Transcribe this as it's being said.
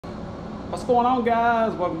What's going on,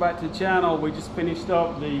 guys? Welcome back to the channel. We just finished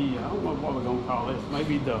up the, I don't know what we're gonna call this,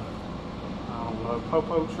 maybe the, I don't know,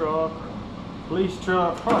 Popo truck, or police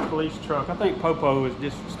truck, probably police truck. I think Popo is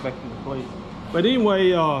disrespecting the police. But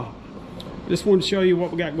anyway, just wanted to show you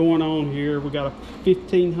what we got going on here. We got a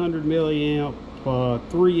 1500 milliamp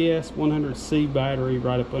 3S 100C battery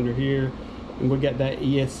right up under here. And we got that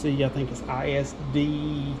ESC, I think it's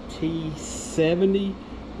ISDT70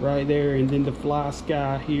 right there. And then the Fly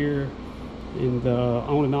Sky here. And the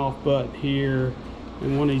on and off button here,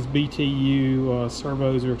 and one of these BTU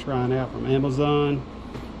servos are trying out from Amazon.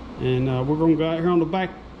 And we're going to go out here on the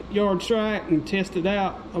backyard track and test it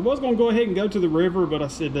out. I was going to go ahead and go to the river, but I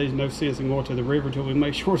said there's no sense in going to the river till we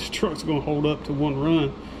make sure the truck's going to hold up to one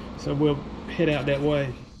run. So we'll head out that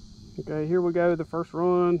way. Okay, here we go, the first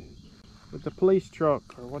run with the police truck,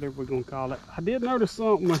 or whatever we're going to call it. I did notice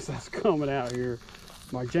something as I was coming out here.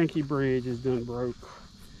 My janky bridge is done broke.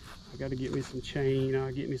 I got to get me some chain.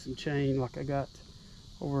 I'll get me some chain like I got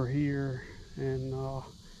over here and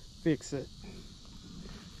fix it.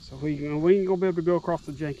 So we ain't gonna be able to go across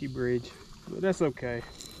the janky bridge, but that's okay.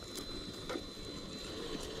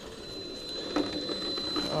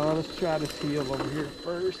 Let's try this hill over here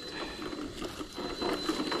first.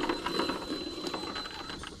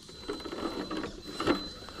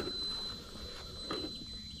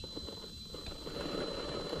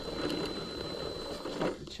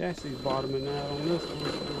 Chassis bottoming out on this one, so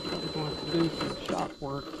we're probably going to have to do some shock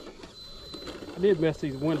work. I did mess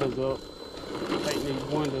these windows up, painting these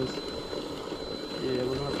windows. Yeah,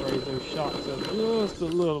 we're going to have to raise those shocks up just a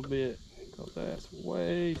little bit, because that's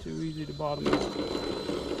way too easy to bottom out.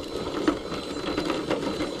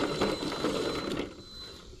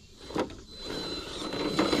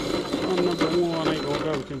 Run number one ain't going to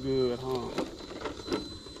go too good, huh?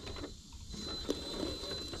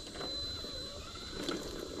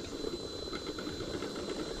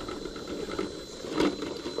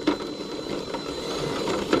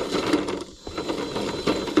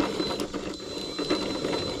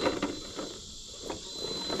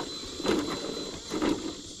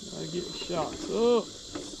 Shocks up.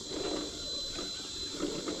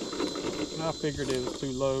 I figured it was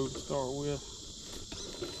too low to start with.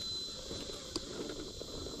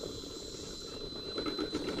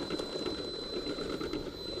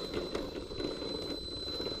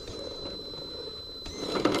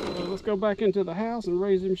 Let's go back into the house and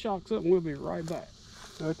raise them shocks up, and we'll be right back.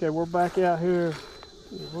 Okay, we're back out here.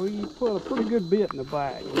 We put a pretty good bit in the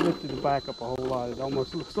back. We lifted the back up a whole lot. It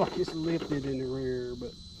almost looks like it's lifted in the rear,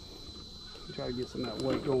 but try to get some of that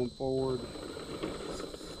weight going forward.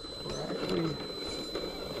 We're actually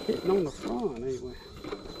hitting on the front, ain't we?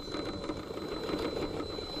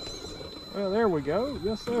 Well, there we go.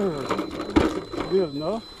 Yes, sir. Good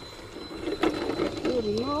enough. Good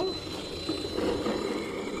enough.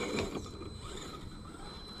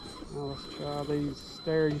 Now let's try these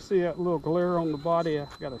stairs. You see that little glare on the body?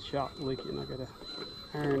 I've got a shock leaking. I gotta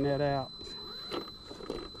iron that out.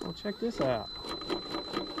 Well, check this out.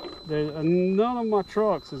 None of my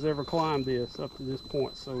trucks has ever climbed this up to this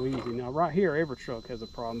point so easy. Now right here, every truck has a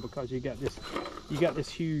problem because you got this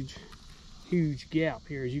huge gap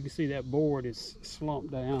here. As you can see, that board is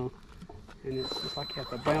slumped down, and it's just like you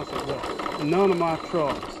have to bounce it up. None of my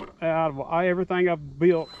trucks, out of everything I've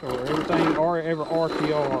built or everything or ever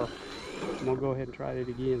RTR, I'm gonna go ahead and try it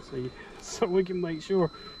again, see, so we can make sure.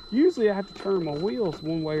 Usually I have to turn my wheels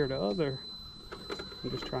one way or the other. I'm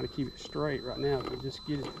just trying to keep it straight right now to just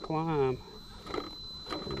get it to climb.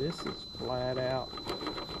 This is flat out.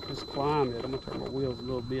 Just climb it. I'm going to turn my wheels a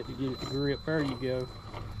little bit to get it to grip. There you go.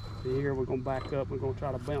 And here we're going to back up. We're going to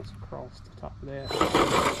try to bounce across the top of that.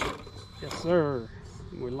 Yes, sir.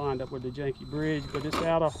 And we're lined up with the janky bridge, but it's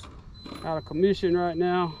out of commission right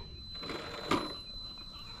now.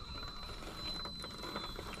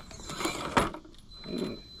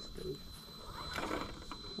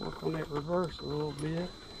 Work on that reverse a little bit.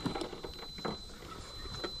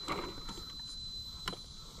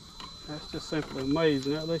 That's just simply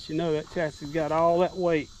amazing. That lets you know that chassis got all that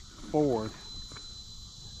weight forward,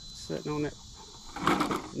 sitting on that.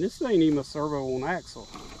 And this ain't even a servo on axle.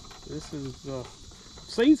 This is I've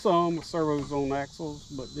seen some with servos on axles,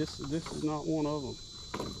 but this is not one of them.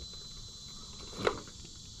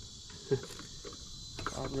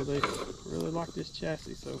 I really like this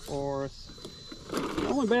chassis so far. The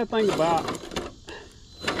only bad thing about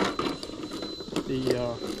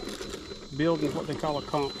the building what they call a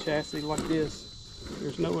comp chassis like this,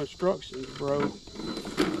 there's no instructions, bro.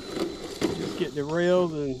 You just get the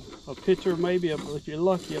rails and a picture, maybe if you're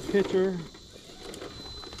lucky, a picture,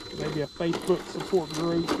 maybe a Facebook support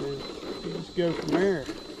group, and you just go from there.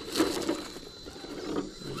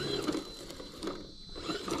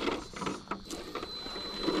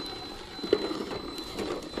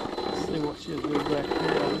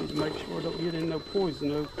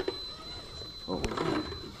 poison oak. Oh, man.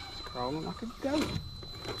 It's crawling like a goat.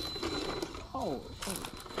 Oh.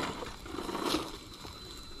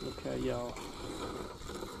 Okay, y'all.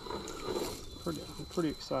 I'm pretty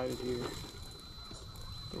excited here.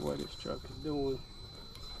 The way this truck is doing.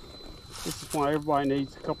 This is why everybody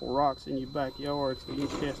needs a couple rocks in your backyard so you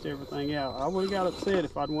can test everything out. I would have got upset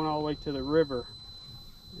if I'd went all the way to the river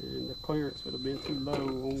and the clearance would have been too low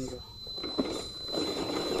on the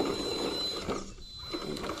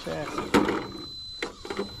chassis.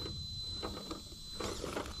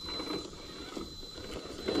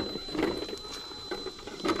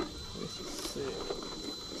 This is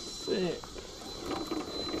sick.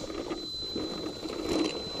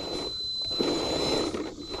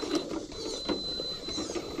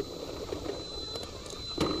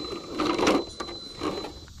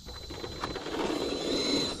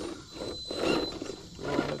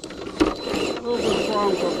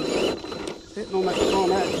 Hitting on that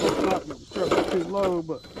front axle, it's not the truck is too low,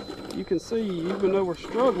 but you can see even though we're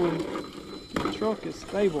struggling, the truck is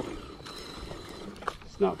stable.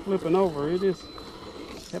 It's not flipping over. It is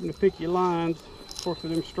having to pick your lines. Of course,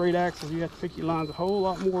 with them straight axles, you have to pick your lines a whole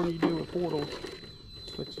lot more than you do with portals.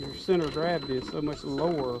 But your center of gravity is so much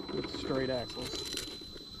lower with the straight axles.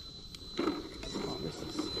 Oh, this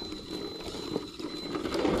is.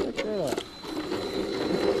 Check that out.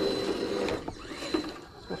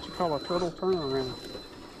 What you call a turtle turnaround.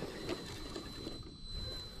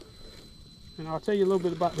 And I'll tell you a little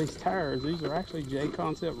bit about these tires. These are actually J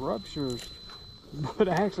Concept ruptures, but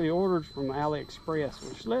I actually ordered from AliExpress,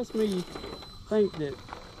 which lets me think that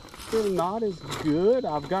they're not as good.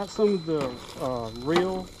 I've got some of the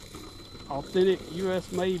real authentic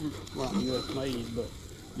US made, well not US made, but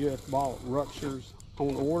US bought ruptures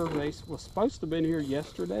on order. They were supposed to have been here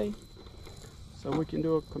yesterday, so we can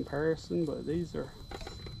do a comparison, but these are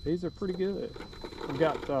pretty good. I've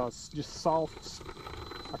got just soft.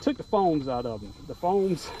 I took the foams out of them. The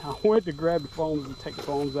foams, I went to grab the foams and take the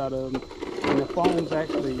foams out of them, and the foams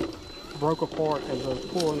actually broke apart as I was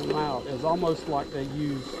pulling them out. It's almost like they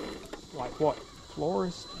use, like what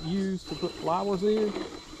florists use to put flowers in.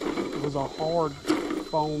 It was a hard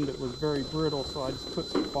foam that was very brittle, so I just put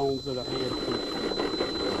some foams that I had.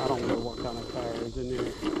 I don't know what kind of tires in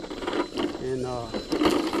there. And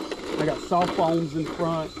I got soft foams in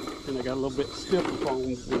front, and I got a little bit stiffer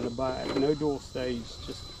foams in the back. No dual stage,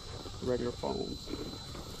 just regular foams.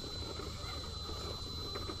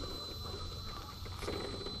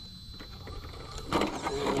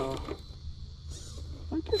 And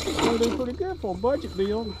I think this is going to do pretty good for a budget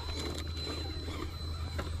build.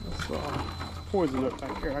 Let's poison up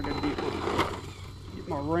back here. I got to get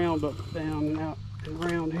my roundup down and out and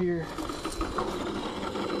around here.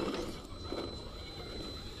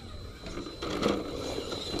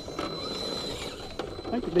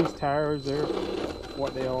 I think that these tires, they're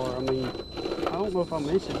what they are. I mean, I don't know if I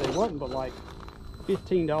mentioned they wasn't, but like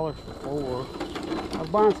 $15 for 4. I was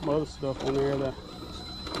buying some other stuff on there that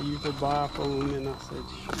I usually buy from them, and I said,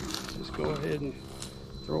 just go ahead and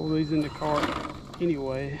throw these in the cart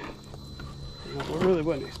anyway. And I really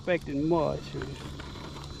wasn't expecting much, and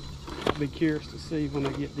I'll be curious to see when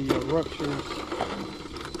I get the ruptures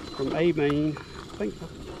from Amain. I think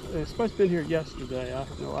they're supposed to be here yesterday. I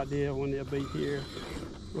have no idea when they'll be here.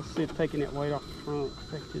 We'll see if taking that weight off the front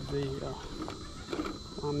affected the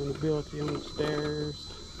climbing ability on the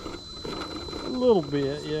stairs. A little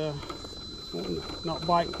bit, yeah. It's not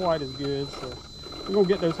biting quite as good, so we're gonna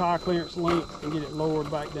get those high clearance links and get it lowered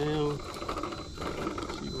back down.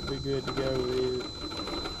 She will be good to go then.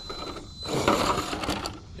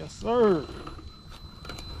 Yes, sir.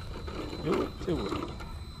 Do it to it.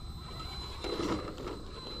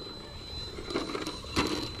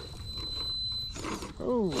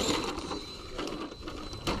 Oh.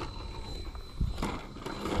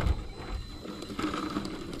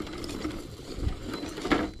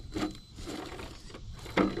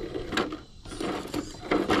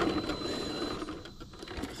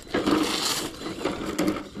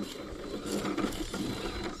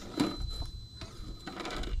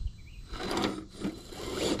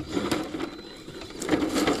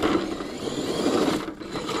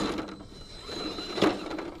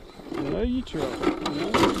 Know you truck.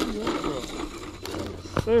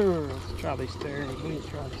 So let's try these stairs. We ain't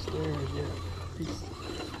tried the stairs yet. These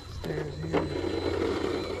stairs here.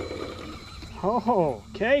 Oh,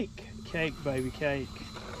 cake. Cake, baby, cake.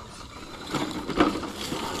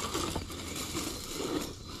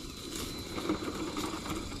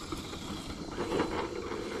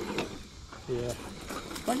 Yeah.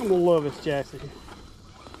 I think I'm gonna love this chassis.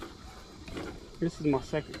 This is my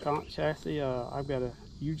second comp chassis. I've got a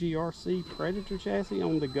UGRC Predator chassis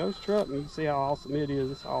on the Ghost truck, and you can see how awesome it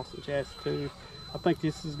is. It's an awesome chassis too. I think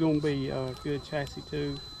this is going to be a good chassis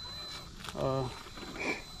too.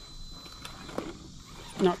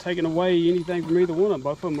 Not taking away anything from either one of them.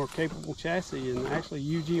 Both of them are capable chassis, and actually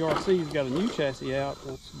UGRC's got a new chassis out.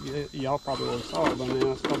 Y'all probably already saw it by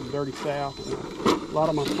now. It's called the Dirty South. And a lot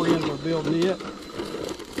of my friends are building it.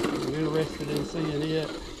 I'm interested in seeing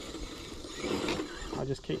it. I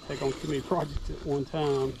just can't take on too many projects at one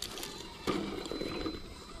time.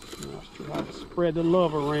 I'll try to spread the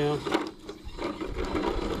love around.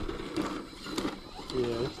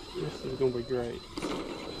 Yeah, this is going to be great.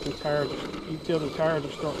 The tires, you can tell the tires are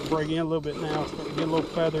starting to break in a little bit now, starting to get a little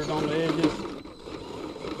feathered on the edges.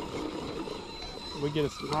 We get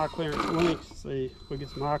some high clearance links. See, if we get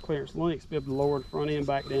some high clearance links, be able to lower the front end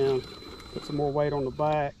back down, put some more weight on the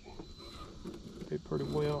back. Do pretty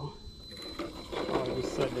well. Oh,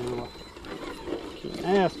 just set down. Can't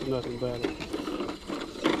ask for nothing better.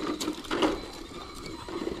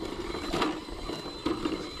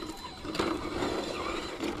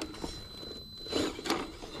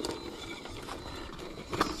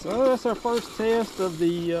 So that's our first test of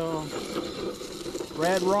the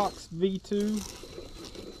Rad V2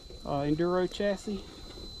 Enduro chassis.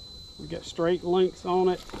 We got straight links on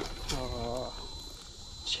it,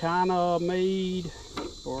 China made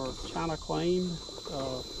or China claimed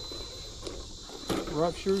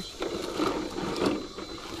ruptures.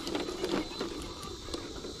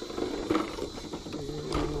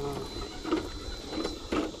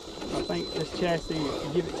 I think this chassis, if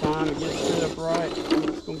you give it time to get it set up right,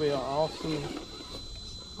 it's going to be an awesome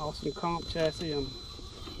comp chassis.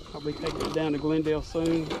 I'll be taking it down to Glendale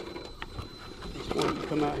soon. Just wanted to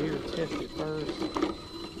come out here and test it first.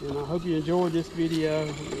 And I hope you enjoyed this video.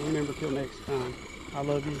 And remember, till next time, I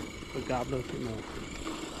love you, but God loves you more.